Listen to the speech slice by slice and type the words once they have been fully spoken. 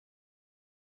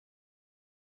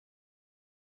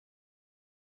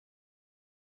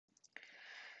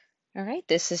All right,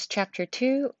 this is chapter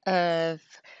 2 of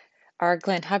R.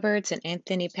 Glenn Hubbard's and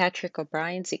Anthony Patrick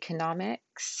O'Brien's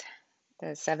Economics,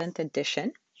 the 7th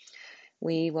edition.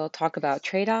 We will talk about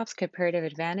trade-offs, comparative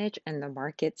advantage, and the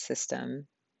market system.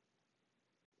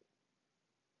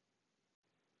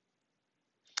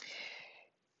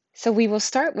 So we will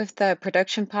start with the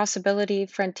production possibility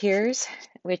frontiers,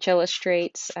 which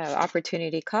illustrates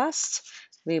opportunity costs.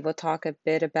 We will talk a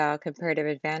bit about comparative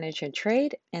advantage in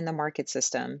trade and the market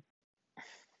system.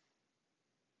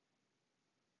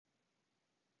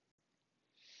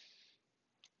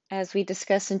 As we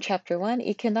discussed in Chapter 1,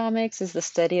 economics is the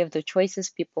study of the choices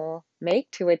people make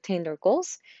to attain their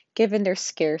goals given their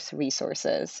scarce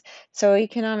resources. So,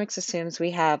 economics assumes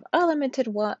we have unlimited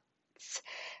wants.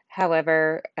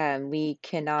 However, we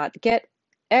cannot get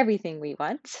everything we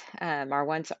want. Our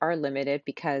wants are limited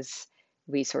because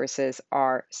resources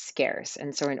are scarce.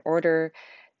 And so, in order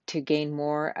to gain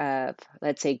more of,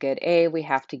 let's say, good A, we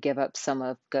have to give up some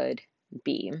of good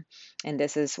B. And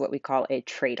this is what we call a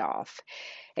trade-off.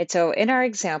 And so in our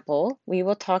example, we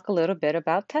will talk a little bit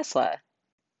about Tesla.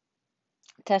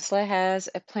 Tesla has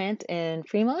a plant in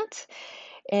Fremont,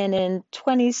 and in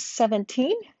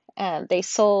 2017, they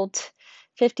sold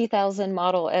 50,000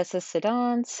 Model S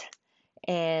sedans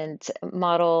and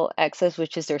Model X's,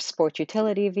 which is their sport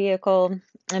utility vehicle.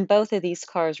 And both of these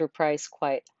cars were priced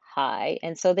quite high.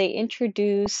 And so they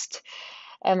introduced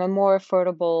a more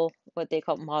affordable, what they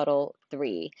call Model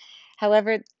 3.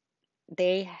 However,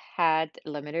 they had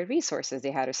limited resources.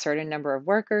 They had a certain number of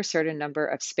workers, certain number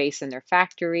of space in their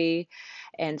factory,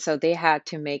 and so they had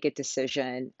to make a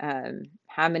decision.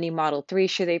 How many Model 3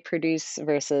 should they produce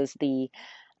versus the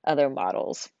other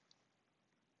models?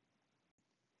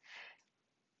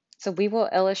 So we will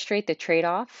illustrate the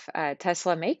trade-off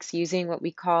Tesla makes using what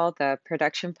we call the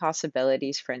production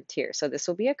possibilities frontier. So this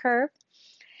will be a curve.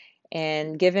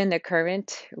 And given the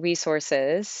current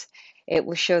resources, it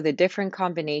will show the different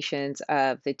combinations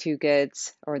of the two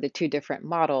goods or the two different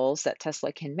models that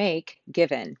Tesla can make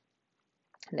given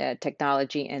the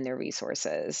technology and their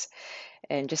resources.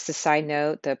 And just a side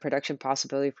note, the production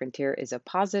possibility frontier is a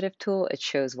positive tool. It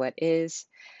shows what is,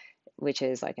 which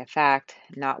is like a fact,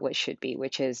 not what should be,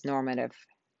 which is normative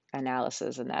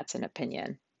analysis, and that's an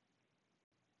opinion.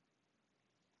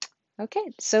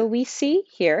 Okay, so we see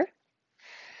here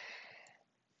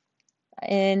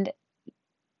in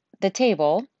the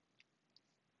table,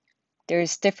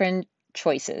 there's different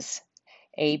choices,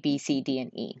 A, B, C, D,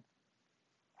 and E.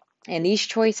 And these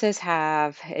choices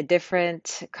have a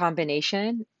different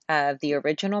combination of the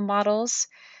original models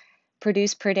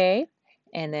produced per day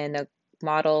and then the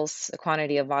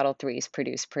quantity of Model 3s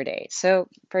produced per day. So,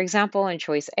 for example, in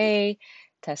choice A,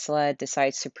 Tesla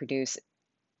decides to produce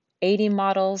 80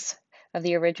 models of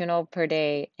the original per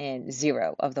day and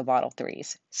 0 of the Model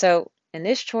 3s. So, in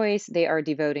this choice, they are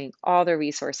devoting all their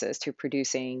resources to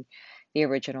producing the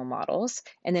original models.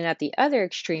 And then at the other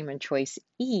extreme in choice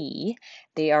E,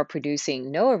 they are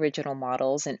producing no original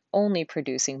models and only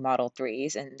producing Model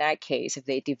 3s. In that case, if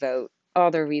they devote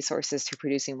all their resources to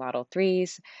producing Model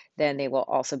 3s, then they will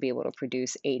also be able to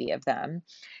produce 80 of them.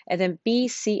 And then B,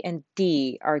 C, and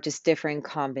D are just different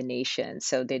combinations.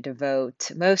 So they devote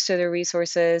most of their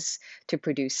resources to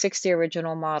produce 60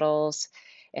 original models,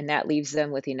 and that leaves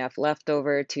them with enough left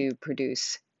over to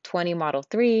produce 20 Model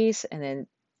 3s, and then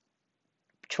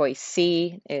choice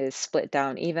C is split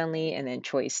down evenly, and then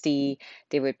choice D,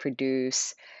 they would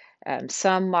produce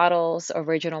some models,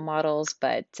 original models,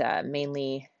 but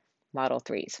mainly Model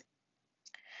 3s.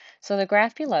 So the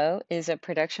graph below is a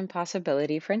production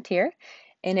possibility frontier,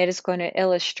 and it is going to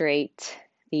illustrate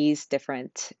these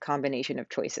different combination of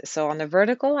choices. So on the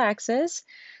vertical axis,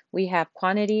 we have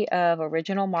quantity of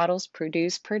original models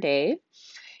produced per day,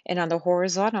 and on the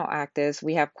horizontal axis,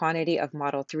 we have quantity of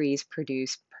Model 3s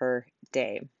produced per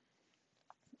day.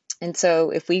 And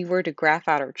so if we were to graph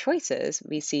out our choices,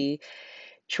 we see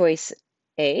choice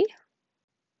A.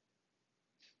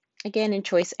 Again, in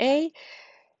choice A,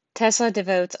 Tesla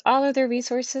devotes all of their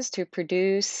resources to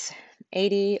produce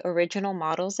 80 original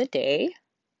models a day.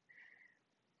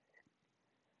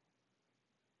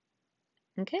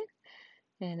 Okay,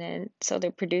 and then so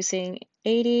they're producing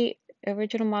 80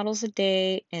 original models a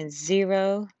day and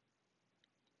 0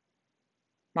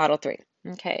 Model 3.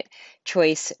 Okay,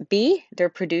 choice B, they're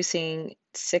producing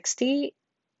 60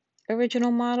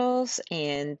 original models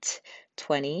and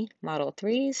 20 Model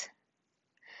 3s.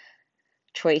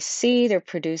 Choice C, they're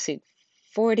producing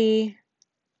 40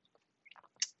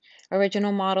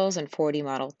 original models and 40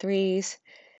 Model 3s.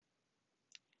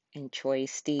 In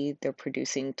choice D, they're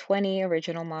producing 20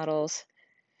 original models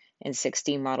and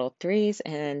 60 Model 3s.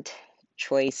 And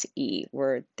choice E,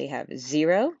 where they have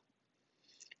 0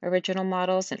 original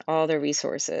models and all their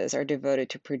resources are devoted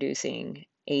to producing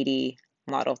 80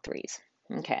 Model 3s.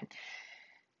 Okay,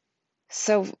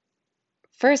 so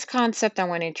first concept I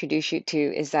want to introduce you to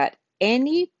is that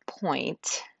any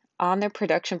point on the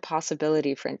production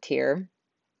possibility frontier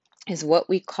is what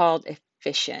we called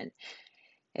efficient.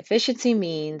 Efficiency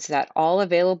means that all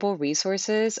available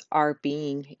resources are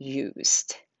being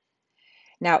used.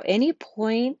 Now, any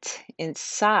point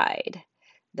inside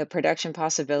the production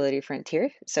possibility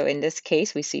frontier, so in this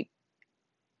case, we see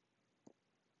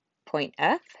point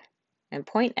F, and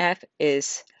point F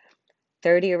is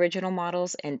 30 original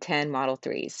models and 10 Model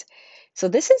 3s. So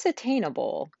this is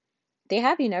attainable. They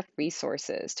have enough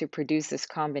resources to produce this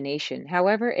combination.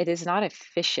 However, it is not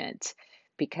efficient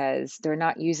because they're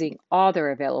not using all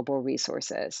their available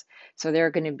resources. So there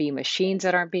are going to be machines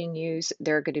that aren't being used.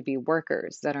 There are going to be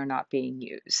workers that are not being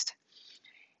used.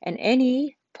 And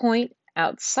any point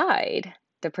outside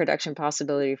the production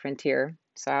possibility frontier,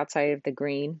 so outside of the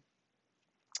green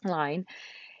line,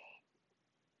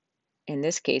 in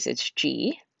this case it's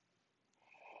G,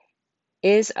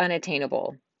 is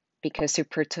unattainable because to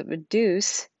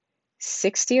produce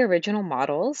 60 original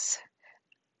models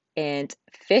and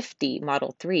 50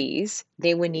 Model 3s,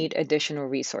 they would need additional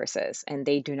resources, and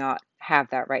they do not have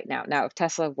that right now. Now, if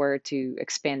Tesla were to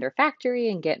expand their factory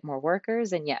and get more workers,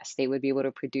 then yes, they would be able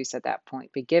to produce at that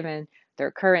point. But given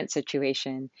their current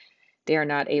situation, they are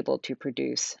not able to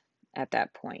produce at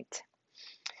that point.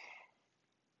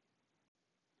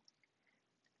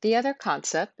 The other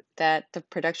concept that the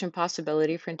production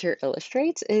possibility frontier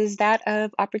illustrates is that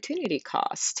of opportunity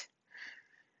cost.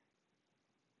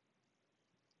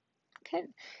 Okay.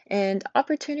 And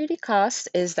opportunity cost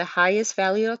is the highest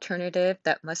value alternative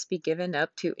that must be given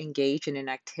up to engage in an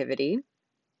activity.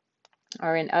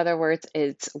 Or in other words,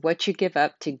 it's what you give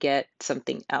up to get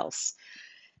something else.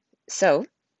 So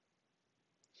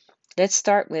let's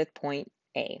start with point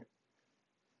A.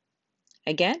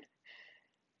 Again,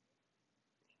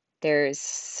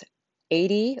 there's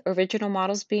 80 original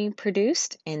models being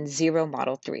produced and 0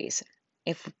 Model 3s.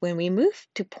 When we move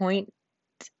to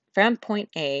from point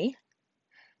A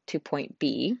to point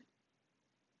B,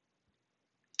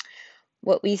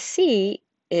 what we see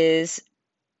is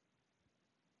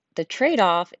the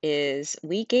trade-off is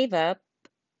we gave up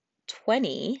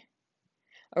 20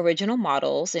 original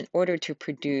models in order to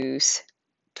produce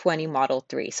 20 Model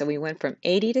 3. So we went from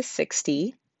 80 to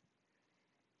 60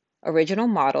 original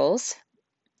models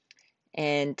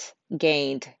and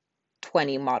gained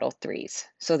 20 Model 3s.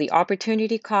 So the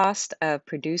opportunity cost of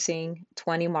producing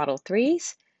 20 Model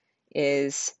 3s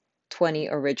is 20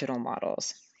 original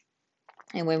models.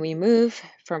 And when we move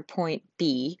from point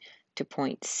B to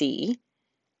point C,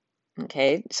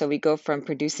 okay, so we go from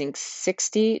producing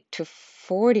 60 to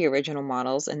 40 original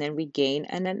models, and then we gain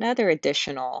another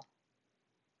additional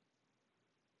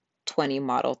 20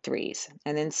 Model 3s.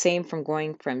 And then same from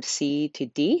going from C to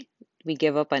D, we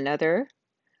give up another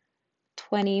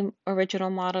 20 original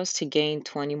models to gain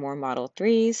 20 more Model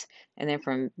 3s. And then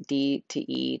from D to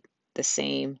E, the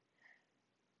same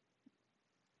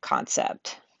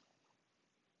concept.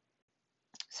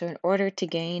 So in order to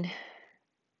gain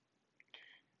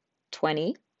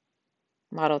 20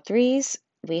 Model 3s,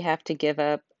 we have to give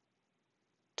up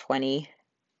 20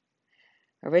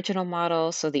 original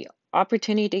models. So the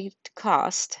opportunity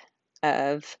cost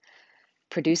of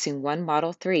producing one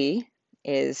Model 3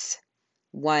 is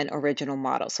one original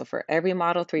model. So for every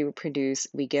Model 3 we produce,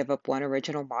 we give up one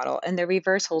original model. And the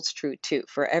reverse holds true too.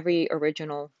 For every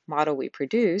original model we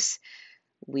produce,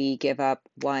 we give up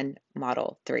one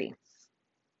Model 3.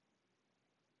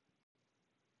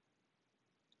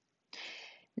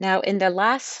 Now, in the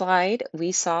last slide,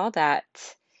 we saw that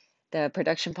the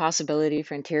production possibility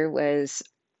frontier was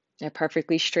a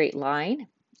perfectly straight line.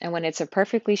 And when it's a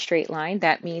perfectly straight line,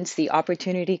 that means the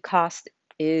opportunity cost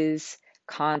is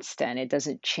constant. It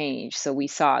doesn't change. So we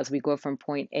saw as we go from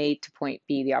point A to point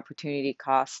B, the opportunity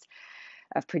cost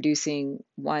of producing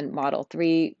one Model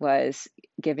 3 was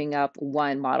giving up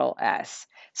one Model S.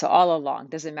 So all along,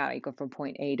 doesn't matter. You go from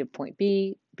point A to point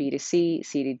B, B to C,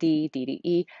 C to D, D to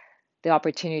E, the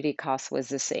opportunity cost was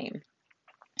the same.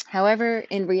 However,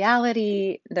 in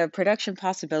reality, the production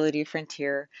possibility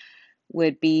frontier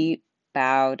would be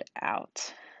bowed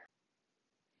out.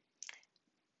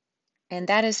 And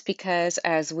that is because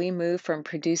as we move from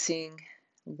producing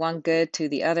one good to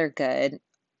the other good,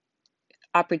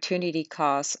 opportunity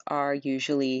costs are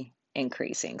usually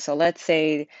increasing. So let's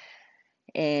say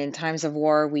in times of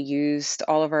war, we used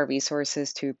all of our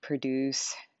resources to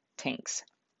produce tanks.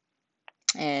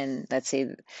 And let's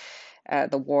say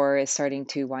the war is starting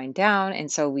to wind down,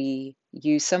 and so we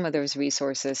use some of those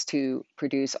resources to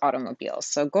produce automobiles.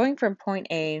 So going from point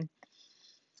A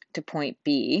to point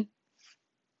B,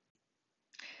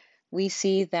 we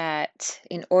see that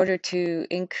in order to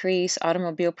increase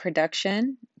automobile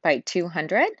production by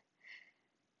 200,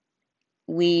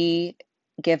 we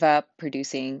give up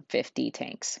producing 50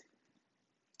 tanks.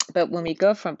 But when we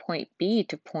go from point B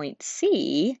to point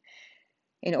C,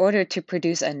 in order to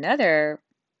produce another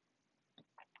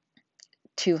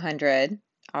 200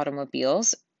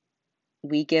 automobiles,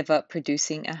 we give up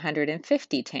producing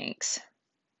 150 tanks.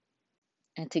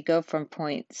 And to go from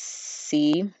point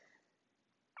C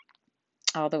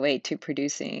all the way to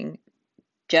producing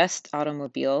just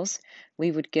automobiles,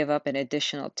 we would give up an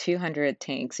additional 200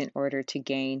 tanks in order to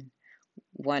gain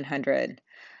 100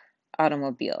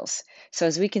 automobiles. So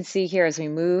as we can see here, as we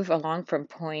move along from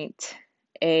point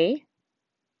A,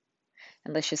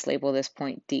 and let's just label this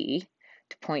point D,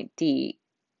 to point D,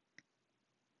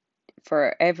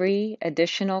 for every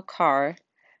additional car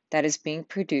that is being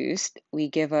produced, we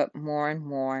give up more and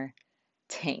more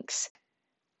tanks.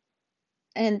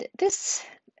 And this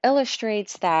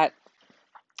illustrates that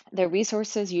the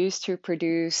resources used to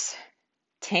produce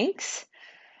tanks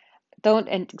don't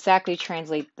exactly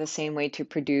translate the same way to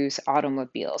produce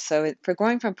automobiles. So for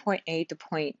going from point A to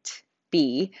point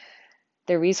B,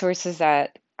 the resources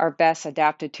that are best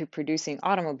adapted to producing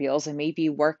automobiles, and maybe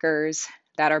workers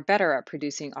that are better at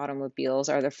producing automobiles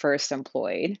are the first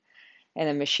employed in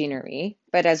the machinery.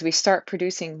 But as we start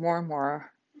producing more and more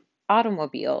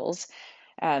automobiles,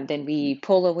 then we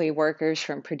pull away workers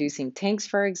from producing tanks,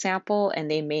 for example, and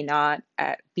they may not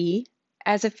be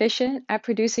as efficient at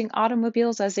producing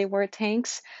automobiles as they were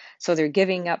tanks. So they're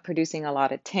giving up producing a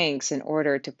lot of tanks in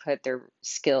order to put their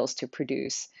skills to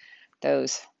produce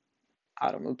those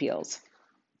automobiles.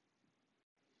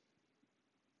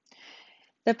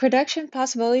 The production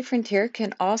possibility frontier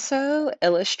can also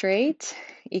illustrate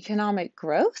economic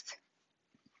growth.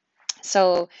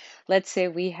 So let's say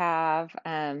we have,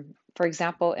 for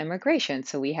example, immigration.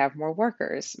 So we have more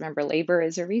workers. Remember, labor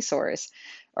is a resource.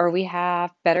 Or we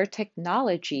have better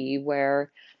technology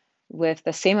where with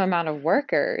the same amount of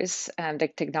workers, the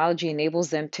technology enables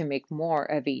them to make more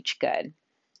of each good.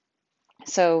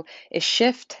 So a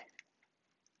shift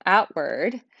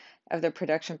outward of the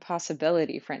production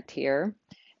possibility frontier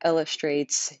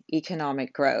illustrates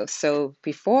economic growth. So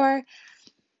before,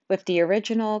 with the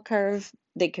original curve,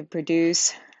 they could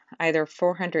produce either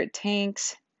 400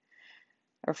 tanks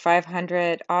or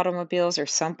 500 automobiles or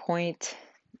some point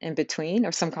in between,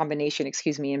 or some combination,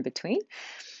 in between.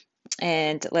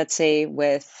 And let's say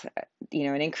with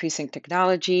an increase in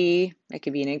technology, it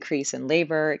could be an increase in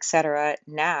labor, etc.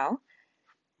 Now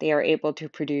they are able to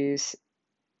produce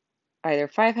either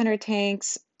 500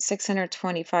 tanks,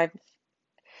 625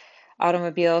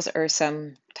 automobiles, or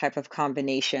some type of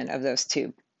combination of those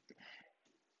two.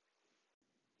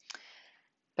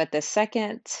 But the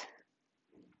second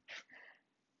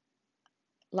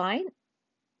line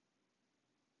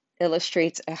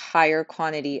illustrates a higher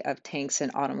quantity of tanks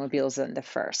and automobiles than the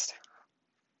first.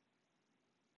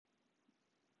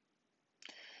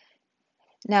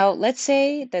 Now, let's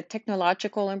say the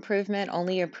technological improvement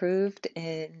only improved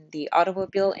in the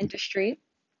automobile industry.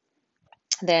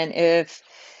 Then if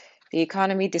the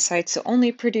economy decides to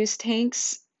only produce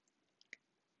tanks,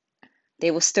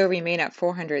 they will still remain at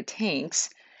 400 tanks.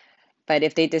 But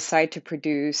if they decide to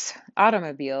produce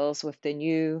automobiles with the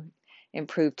new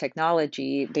improved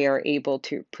technology, they are able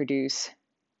to produce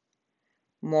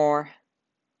more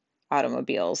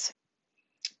automobiles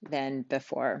than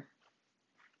before.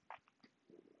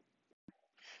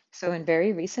 So in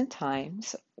very recent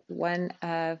times, one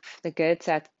of the goods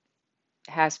that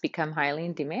has become highly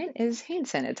in demand is hand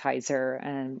sanitizer.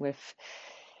 And with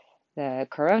the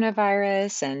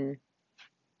coronavirus and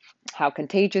how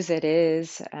contagious it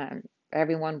is,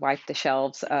 everyone wiped the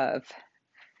shelves of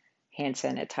hand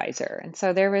sanitizer. And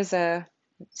so there was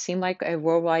seemed like a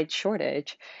worldwide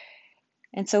shortage.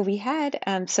 And so we had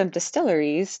some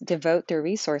distilleries devote their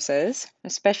resources,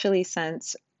 especially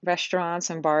since restaurants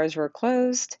and bars were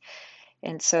closed.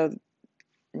 And so,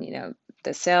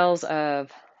 the sales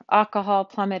of alcohol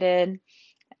plummeted.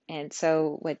 And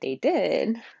so what they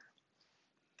did,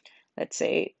 let's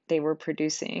say they were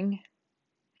producing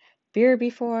beer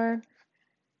before,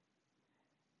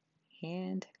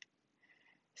 hand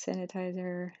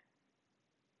sanitizer.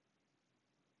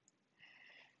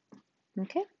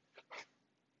 Okay.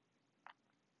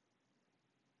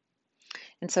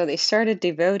 And so they started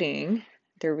devoting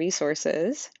their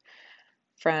resources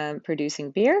from producing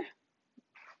beer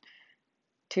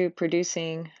to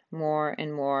producing more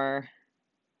and more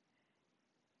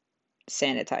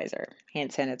sanitizer,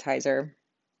 hand sanitizer.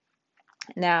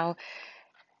 Now,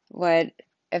 what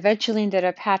eventually ended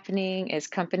up happening is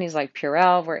companies like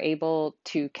Purell were able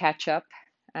to catch up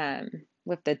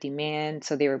with the demand,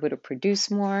 so they were able to produce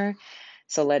more.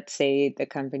 So let's say the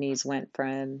companies went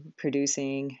from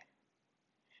producing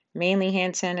mainly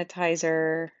hand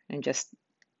sanitizer and just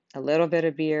a little bit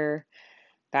of beer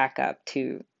back up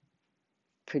to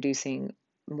producing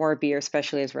more beer,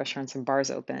 especially as restaurants and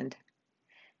bars opened,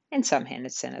 and some hand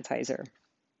sanitizer.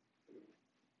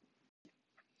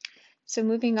 So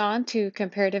moving on to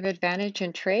comparative advantage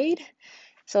in trade.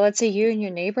 So let's say you and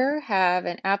your neighbor have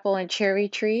an apple and cherry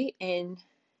tree in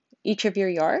each of your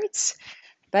yards.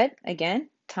 But again,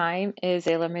 time is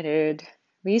a limited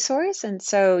resource, and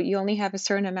so you only have a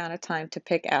certain amount of time to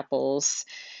pick apples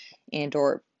and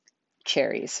or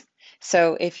cherries.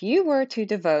 So if you were to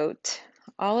devote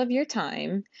all of your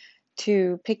time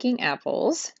to picking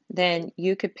apples, then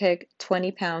you could pick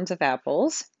 20 pounds of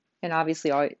apples. And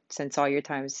obviously, since all your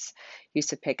time is used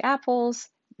to pick apples,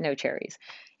 no cherries.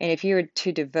 And if you were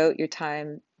to devote your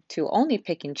time to only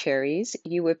picking cherries,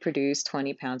 you would produce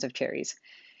 20 pounds of cherries.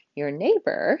 Your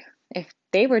neighbor, if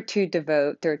they were to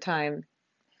devote their time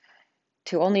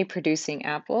to only producing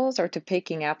apples or to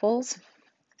picking apples,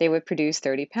 they would produce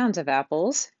 30 pounds of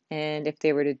apples. And if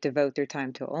they were to devote their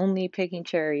time to only picking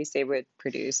cherries, they would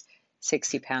produce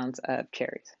 60 pounds of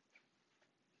cherries.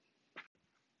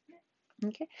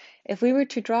 Okay. If we were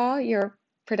to draw your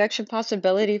production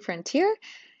possibility frontier,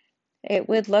 it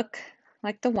would look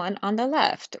like the one on the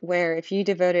left, where if you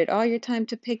devoted all your time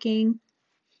to picking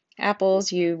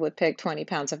apples, you would pick 20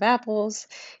 pounds of apples.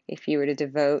 If you were to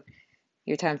devote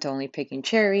your time to only picking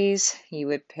cherries, you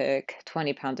would pick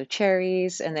 20 pounds of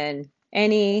cherries. And then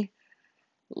any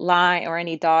line or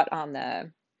any dot on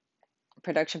the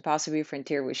production possibility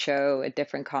frontier would show a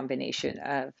different combination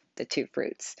of the two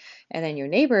fruits. And then your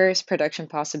neighbor's production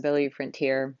possibility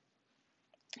frontier,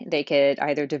 they could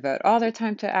either devote all their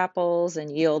time to apples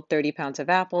and yield 30 pounds of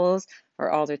apples,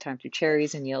 or all their time to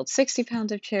cherries and yield 60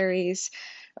 pounds of cherries,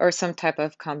 or some type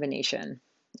of combination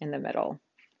in the middle.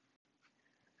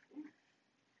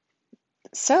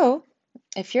 So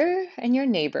if you're and your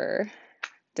neighbor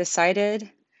decided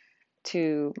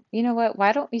to, you know what,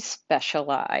 why don't we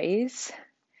specialize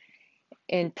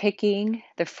in picking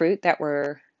the fruit that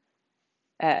we're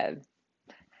uh,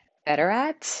 better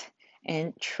at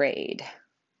and trade?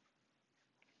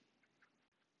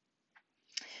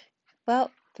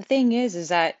 Well, the thing is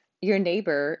that your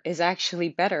neighbor is actually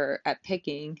better at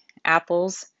picking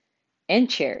apples and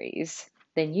cherries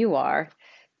than you are.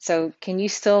 So can you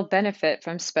still benefit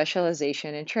from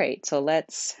specialization in trade? So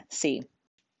let's see.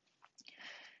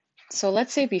 So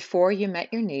let's say before you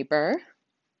met your neighbor,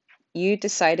 you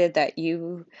decided that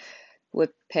you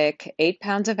would pick 8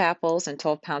 pounds of apples and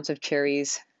 12 pounds of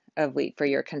cherries a week for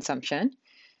your consumption.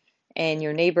 And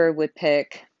your neighbor would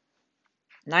pick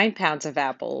 9 pounds of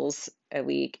apples a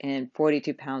week and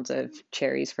 42 pounds of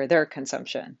cherries for their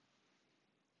consumption.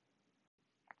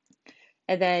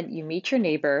 And then you meet your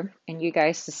neighbor and you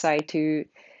guys decide to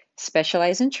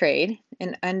specialize in trade.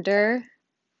 And under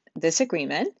this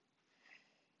agreement,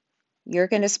 you're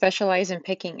going to specialize in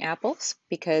picking apples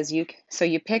because you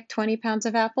pick 20 pounds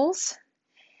of apples,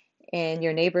 and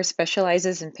your neighbor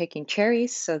specializes in picking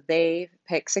cherries, so they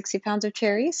pick 60 pounds of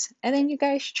cherries, and then you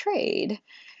guys trade.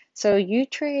 So you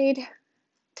trade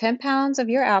 10 pounds of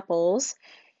your apples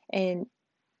and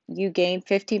you gain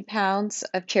 15 pounds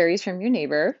of cherries from your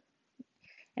neighbor.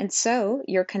 And so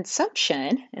your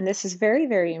consumption, and this is very,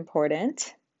 very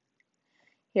important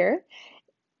here,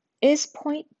 is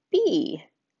point B.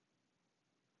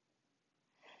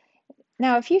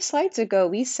 Now, a few slides ago,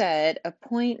 we said a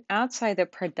point outside the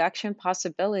production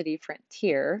possibility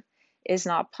frontier is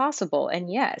not possible.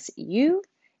 And yes,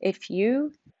 if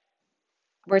you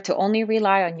were to only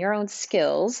rely on your own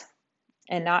skills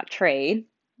and not trade,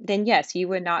 then yes, you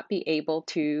would not be able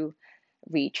to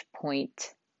reach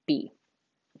point B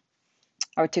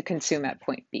or to consume at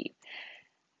point B.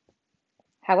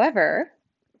 However,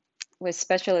 with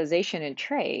specialization in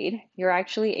trade, you're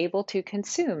actually able to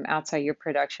consume outside your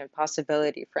production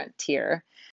possibility frontier.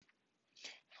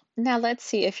 Now let's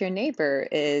see if your neighbor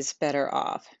is better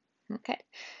off. Okay,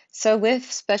 so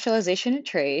with specialization in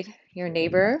trade, your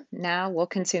neighbor now will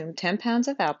consume 10 pounds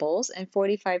of apples and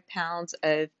 45 pounds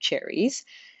of cherries.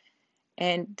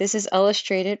 And this is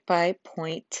illustrated by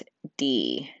point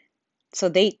D. So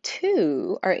they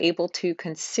too are able to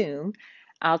consume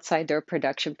outside their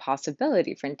production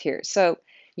possibility frontier. So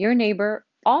your neighbor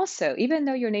also, even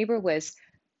though your neighbor was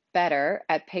better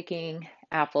at picking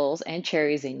apples and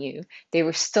cherries than you, they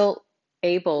were still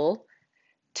able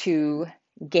to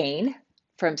gain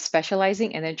from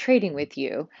specializing and then trading with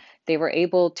you. They were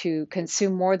able to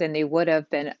consume more than they would have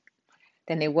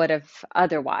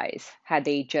otherwise had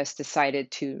they just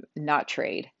decided to not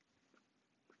trade.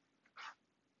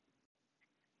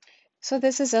 So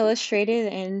this is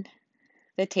illustrated in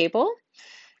the table.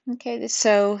 Okay,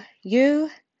 so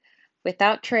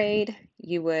without trade,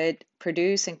 you would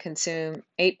produce and consume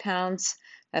 8 pounds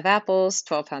of apples,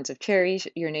 12 pounds of cherries.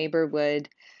 Your neighbor would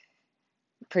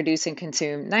produce and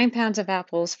consume 9 pounds of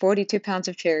apples, 42 pounds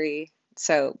of cherry.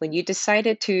 So when you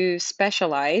decided to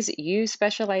specialize, you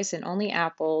specialized in only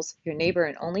apples, your neighbor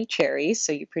in only cherries.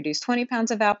 So you produce 20 pounds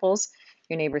of apples,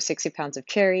 your neighbor 60 pounds of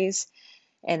cherries.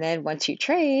 And then once you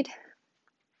trade,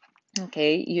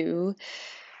 okay, you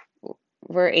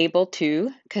were able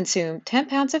to consume 10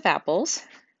 pounds of apples,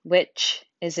 which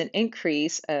is an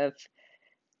increase of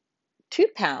 2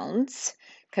 pounds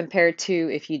compared to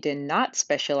if you did not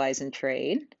specialize in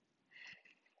trade.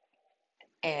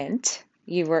 And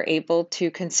you were able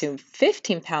to consume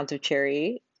 15 pounds of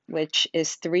cherry, which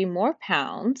is 3 more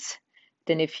pounds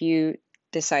than if you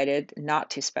decided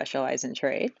not to specialize in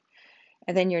trade.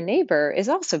 And then your neighbor is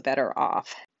also better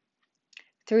off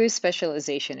through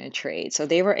specialization in trade. So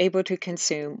they were able to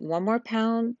consume 1 more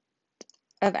pound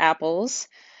of apples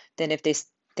than if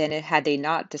than had they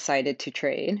not decided to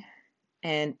trade,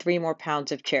 and 3 more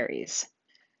pounds of cherries.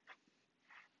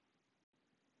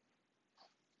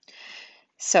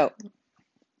 So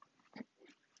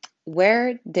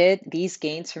where did these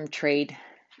gains from trade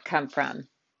come from?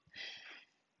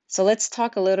 So let's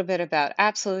talk a little bit about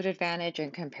absolute advantage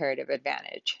and comparative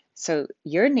advantage. So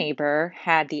your neighbor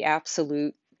had the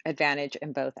absolute advantage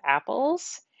in both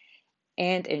apples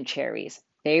and in cherries.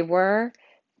 They were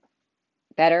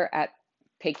better at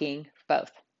picking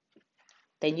both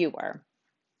than you were.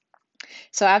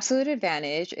 So absolute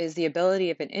advantage is the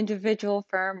ability of an individual,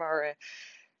 firm, or a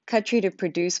country to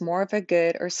produce more of a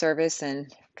good or service than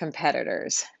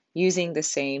competitors using the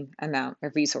same amount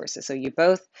of resources. So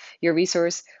your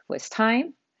resource was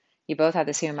time. You both had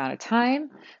the same amount of time,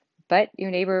 but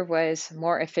your neighbor was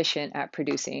more efficient at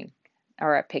producing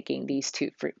or at picking these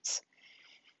two fruits.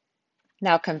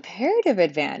 Now, comparative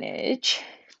advantage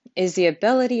is the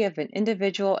ability of an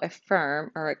individual, a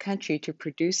firm, or a country to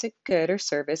produce a good or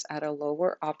service at a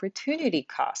lower opportunity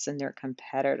cost than their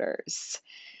competitors.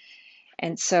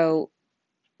 And so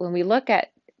when we look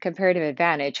at comparative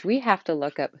advantage, we have to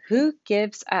look up who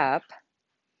gives up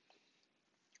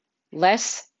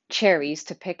less cherries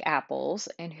to pick apples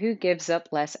and who gives up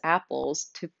less apples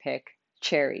to pick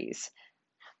cherries.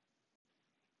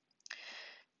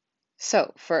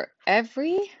 So for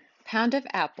every pound of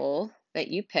apple that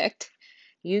you picked,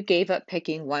 you gave up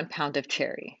picking 1 pound of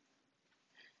cherry.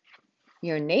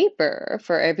 Your neighbor,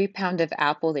 for every pound of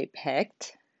apple they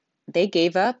picked, they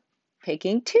gave up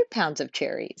picking 2 pounds of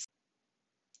cherries.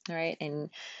 All right,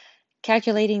 and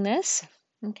calculating this,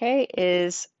 okay,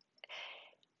 is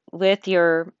with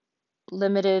your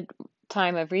limited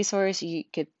time of resource, you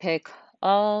could pick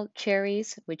all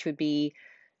cherries, which would be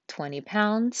 20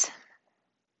 pounds,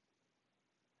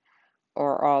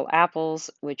 or all apples,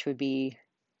 which would be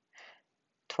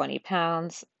 20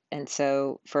 pounds. And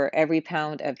so for every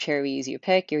pound of cherries you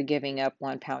pick, you're giving up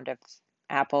 1 pound of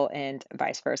apple, and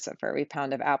vice versa. For every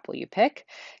pound of apple you pick,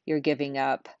 you're giving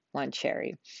up 1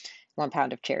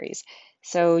 pound of cherries.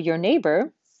 So your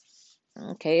neighbor,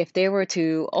 okay, if they were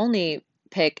to only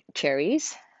pick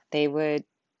cherries, they would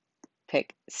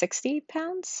pick 60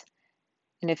 pounds.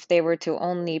 And if they were to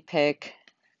only pick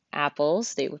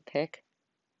apples, they would pick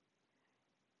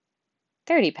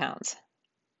 30 pounds.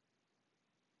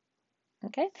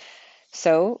 Okay,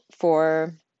 so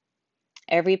for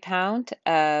every pound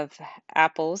of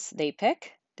apples they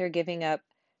pick, they're giving up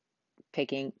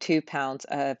picking 2 pounds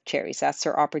of cherries. That's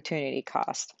their opportunity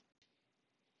cost.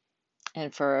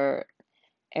 And for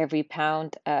every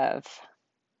pound of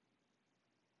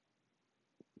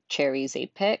cherries they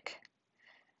pick,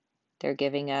 they're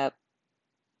giving up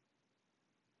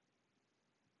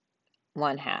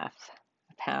 1/2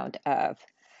 pound of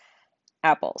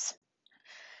apples.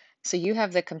 So you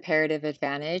have the comparative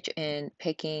advantage in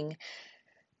picking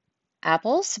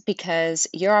apples because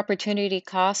your opportunity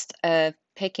cost of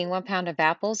picking 1 pound of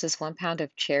apples is 1 pound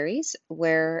of cherries,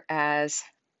 whereas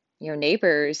your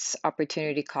neighbor's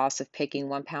opportunity cost of picking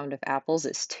 1 pound of apples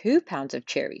is 2 pounds of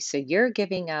cherries. So you're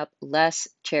giving up less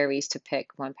cherries to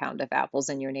pick 1 pound of apples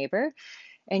than your neighbor,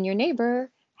 and your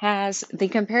neighbor has the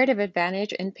comparative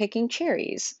advantage in picking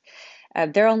cherries.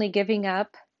 They're only giving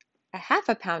up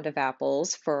 1/2 pound of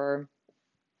apples for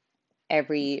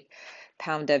every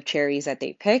pound of cherries that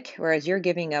they pick, whereas you're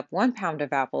giving up 1 pound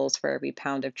of apples for every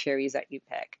pound of cherries that you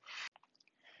pick.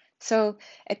 So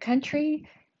a country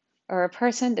or a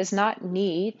person does not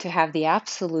need to have the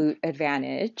absolute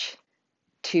advantage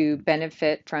to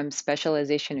benefit from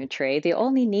specialization in trade. They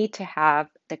only need to have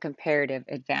the comparative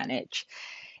advantage.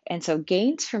 And so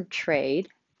gains from trade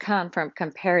come from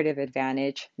comparative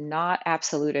advantage, not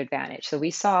absolute advantage. So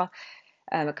we saw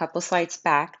a couple slides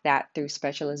back that through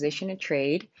specialization in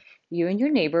trade, you and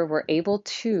your neighbor were able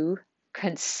to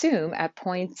consume at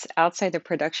points outside the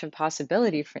production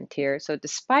possibility frontier. So,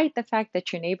 despite the fact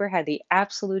that your neighbor had the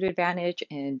absolute advantage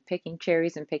in picking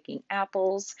cherries and picking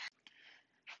apples,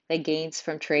 the gains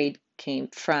from trade came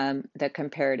from the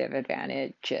comparative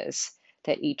advantages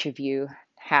that each of you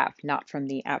have, not from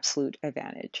the absolute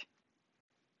advantage.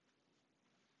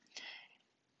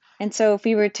 And so, if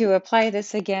we were to apply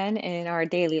this again in our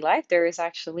daily life, there is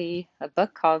actually a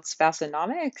book called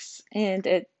Spousonomics, and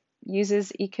it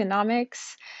uses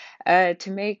economics to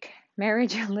make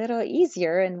marriage a little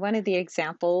easier. And one of the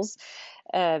examples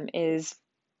is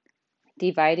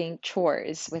dividing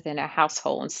chores within a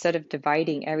household. Instead of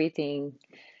dividing everything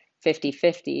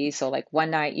 50-50, so like one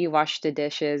night you wash the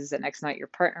dishes, the next night your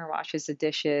partner washes the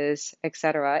dishes,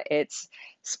 etc. It's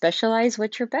specialize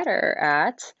what you're better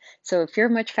at. So if you're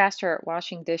much faster at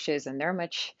washing dishes and they're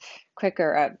much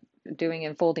quicker at doing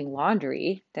and folding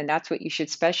laundry, then that's what you should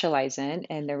specialize in.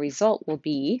 And the result will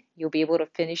be you'll be able to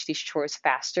finish these chores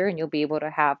faster and you'll be able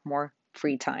to have more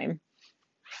free time.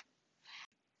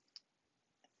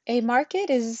 A market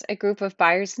is a group of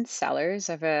buyers and sellers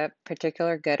of a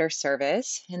particular good or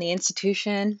service, and the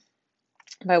institution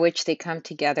by which they come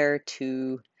together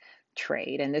to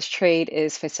trade. And this trade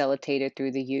is facilitated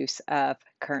through the use of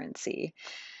currency.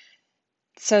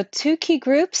 So, two key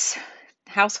groups: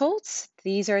 households.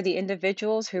 These are the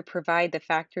individuals who provide the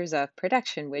factors of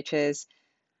production, which is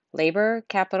labor,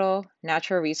 capital,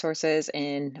 natural resources,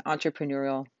 and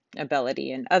entrepreneurial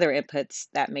ability, and other inputs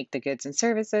that make the goods and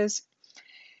services.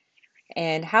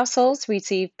 And households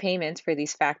receive payments for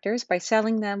these factors by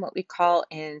selling them what we call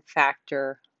in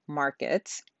factor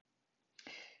markets.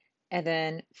 And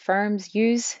then firms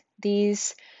use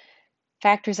these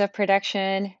factors of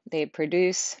production. They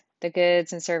produce the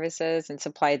goods and services and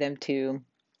supply them to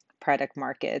product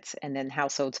markets, and then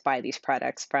households buy these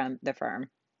products from the firm.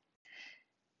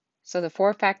 So the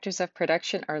four factors of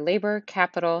production are labor,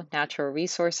 capital, natural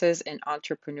resources, and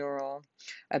entrepreneurial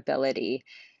ability.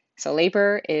 So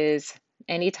labor is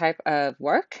any type of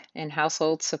work, and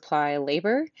households supply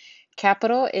labor.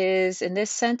 Capital is, in this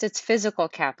sense, it's physical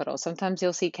capital. Sometimes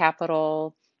you'll see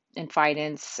capital in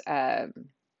finance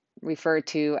referred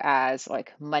to as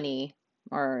like money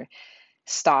or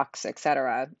stocks,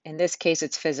 etc. In this case,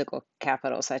 it's physical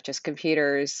capital, such as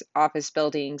computers, office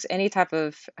buildings, any type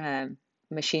of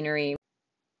machinery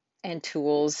and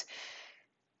tools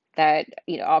that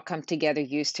all come together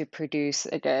used to produce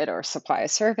a good or supply a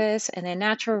service. And then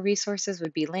natural resources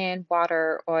would be land,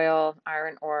 water, oil,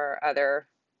 iron ore, other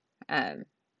um,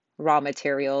 raw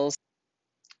materials.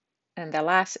 And the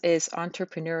last is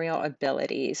entrepreneurial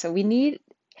ability. So we need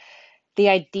the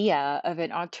idea of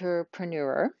an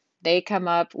entrepreneur. They come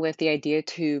up with the idea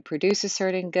to produce a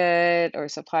certain good or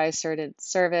supply a certain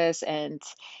service, and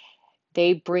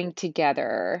they bring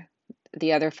together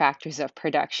the other factors of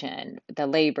production, the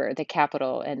labor, the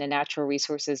capital, and the natural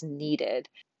resources needed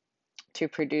to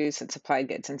produce and supply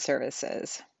goods and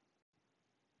services.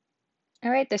 All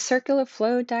right, the circular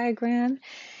flow diagram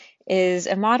is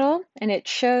a model and it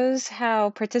shows how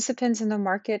participants in the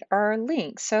market are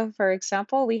linked. So, for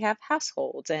example, we have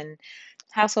households, and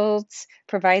households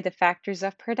provide the factors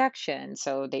of production.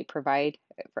 So, they provide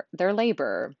their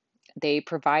labor, they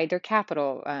provide their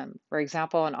capital. For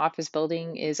example, an office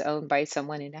building is owned by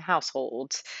someone in a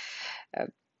household. Uh,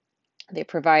 they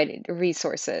provide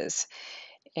resources,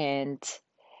 and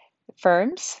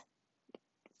firms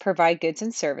provide goods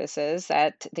and services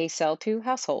that they sell to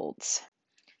households.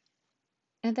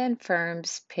 And then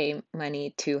firms pay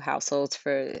money to households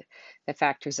for the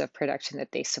factors of production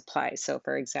that they supply. So,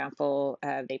 for example,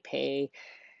 they pay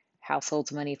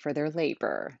households money for their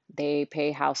labor, they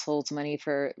pay households money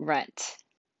for rent.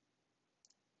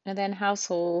 And then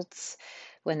households,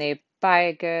 when they buy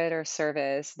a good or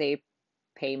service, they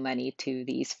pay money to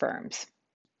these firms.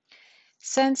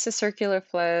 Since the circular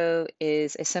flow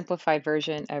is a simplified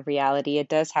version of reality, it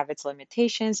does have its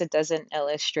limitations. It doesn't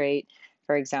illustrate,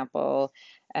 for example,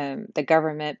 the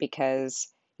government, because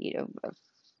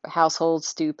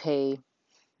households do pay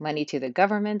money to the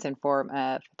government in form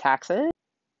of taxes.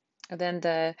 And then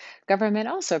the government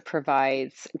also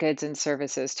provides goods and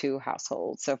services to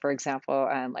households. So, for example,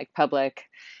 like public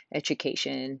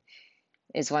education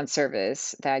is one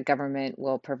service that government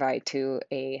will provide to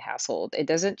a household. It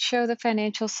doesn't show the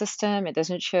financial system, it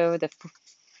doesn't show the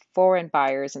foreign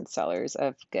buyers and sellers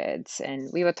of goods.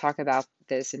 And we will talk about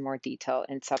this in more detail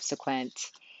in subsequent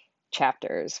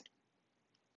chapters.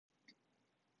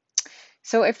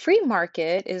 So, a free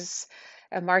market is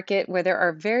a market where there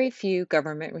are very few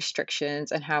government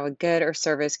restrictions on how a good or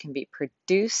service can be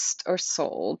produced or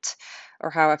sold, or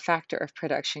how a factor of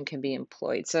production can be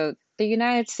employed. So, the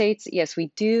United States, yes,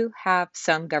 we do have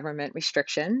some government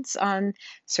restrictions on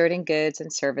certain goods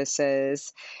and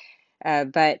services,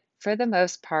 but for the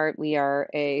most part, we are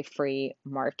a free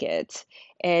market.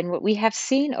 And what we have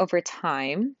seen over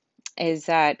time is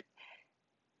that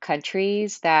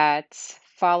countries that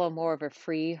follow more of a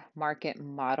free market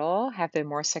model have been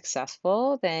more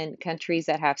successful than countries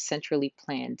that have centrally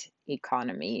planned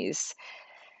economies.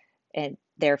 And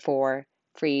therefore,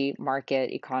 free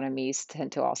market economies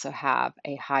tend to also have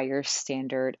a higher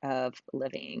standard of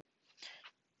living.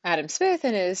 Adam Smith,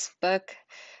 in his book,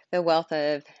 The Wealth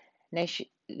of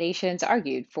Nations,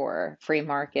 argued for free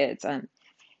markets.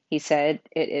 He said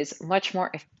it is much more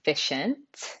efficient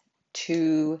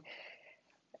to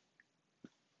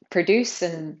produce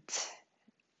and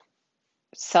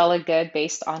sell a good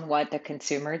based on what the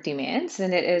consumer demands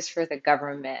than it is for the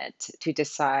government to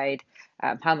decide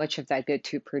how much of that good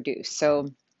to produce. So,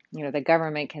 the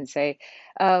government can say,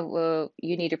 oh, well,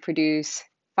 you need to produce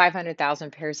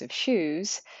 500,000 pairs of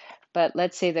shoes, but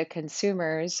let's say the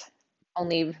consumers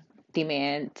only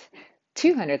demand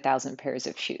 200,000 pairs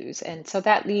of shoes. And so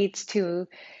that leads to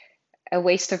a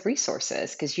waste of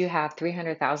resources because you have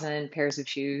 300,000 pairs of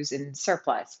shoes in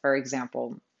surplus, for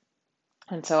example.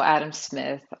 And so Adam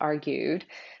Smith argued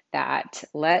that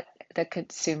let the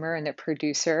consumer and the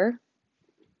producer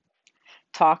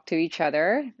talk to each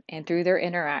other, and through their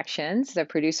interactions, the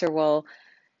producer will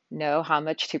know how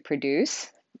much to produce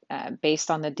based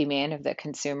on the demand of the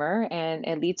consumer, and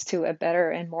it leads to a better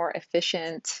and more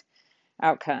efficient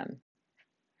outcome.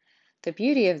 The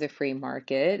beauty of the free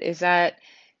market is that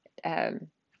um,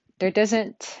 there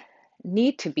doesn't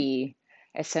need to be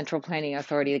a central planning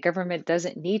authority. The government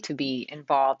doesn't need to be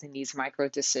involved in these micro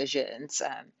decisions.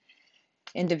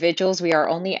 Individuals, we are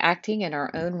only acting in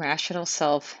our own rational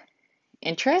self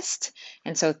interest.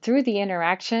 And so through the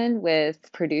interaction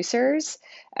with producers,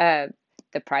 uh,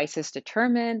 the price is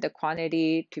determined, the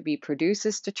quantity to be produced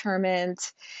is determined,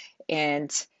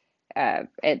 and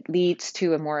it leads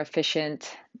to a more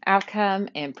efficient outcome,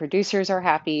 and producers are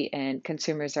happy and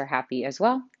consumers are happy as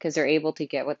well because they're able to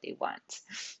get what they want.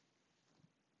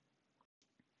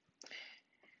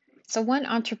 So one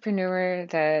entrepreneur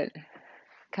that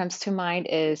comes to mind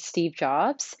is Steve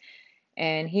Jobs,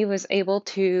 and he was able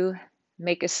to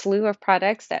make a slew of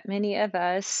products that many of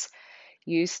us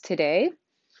use today,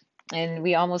 and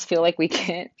we almost feel like we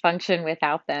can't function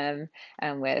without them.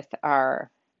 With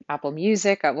our Apple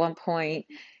Music at one point,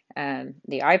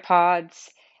 the iPods,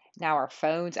 now our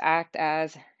phones act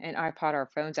as an iPod, our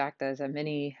phones act as a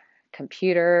mini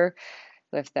computer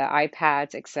with the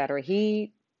iPads, etc.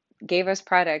 He gave us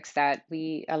products that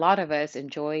a lot of us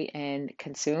enjoy and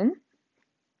consume.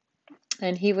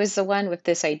 And he was the one with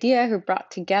this idea who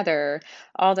brought together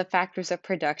all the factors of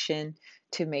production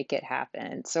to make it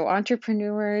happen. So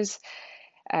entrepreneurs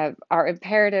are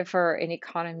imperative for an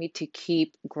economy to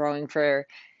keep growing, for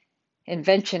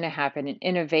invention to happen, and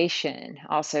innovation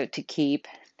also to keep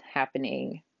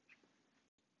happening.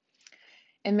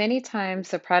 And many times,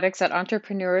 the products that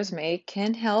entrepreneurs make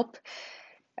can help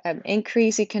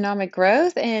increase economic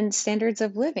growth and standards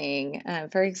of living.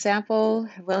 For example,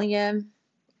 William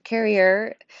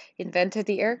Carrier invented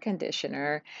the air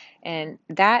conditioner, and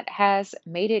that has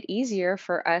made it easier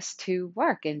for us to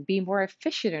work and be more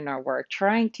efficient in our work.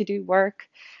 Trying to do work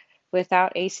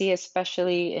without AC,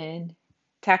 especially in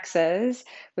Texas,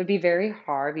 would be very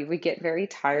hard. We would get very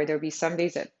tired. There would be some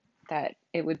days that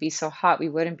it would be so hot we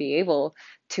wouldn't be able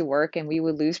to work and we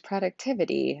would lose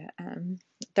productivity.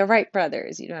 The Wright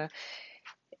brothers,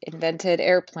 invented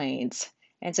airplanes.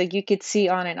 And so you could see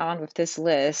on and on with this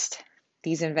list,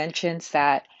 these inventions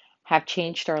that have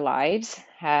changed our lives,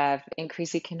 have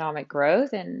increased economic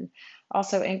growth, and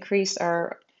also increased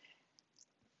our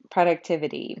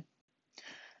productivity.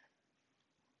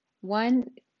 One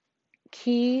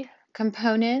key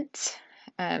component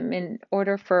in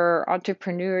order for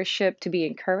entrepreneurship to be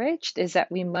encouraged is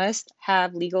that we must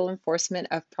have legal enforcement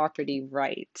of property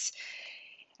rights.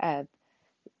 Uh,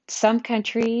 some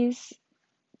countries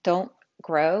don't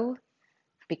grow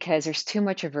because there's too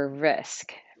much of a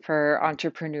risk for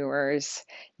entrepreneurs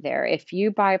there. If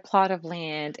you buy a plot of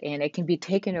land and it can be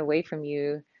taken away from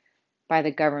you by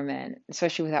the government,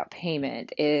 especially without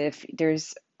payment, if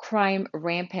there's crime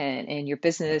rampant and your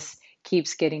business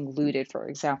keeps getting looted, for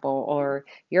example, or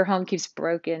your home keeps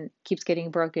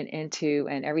getting broken into,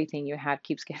 and everything you have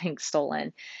keeps getting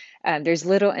stolen, there's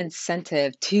little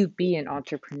incentive to be an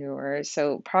entrepreneur.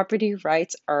 So property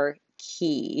rights are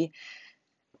key.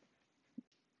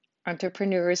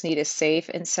 Entrepreneurs need a safe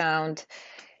and sound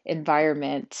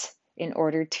environment in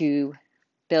order to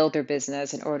build their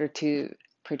business, in order to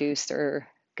produce their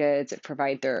goods and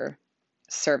provide their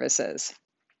services.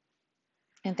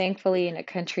 And thankfully, in a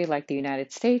country like the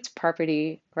United States,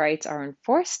 property rights are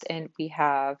enforced, and we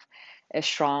have a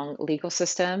strong legal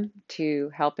system to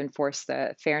help enforce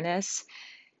the fairness.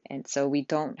 And so we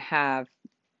don't have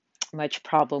much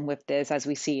problem with this as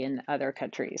we see in other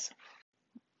countries.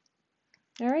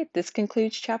 All right, this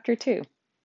concludes chapter 2.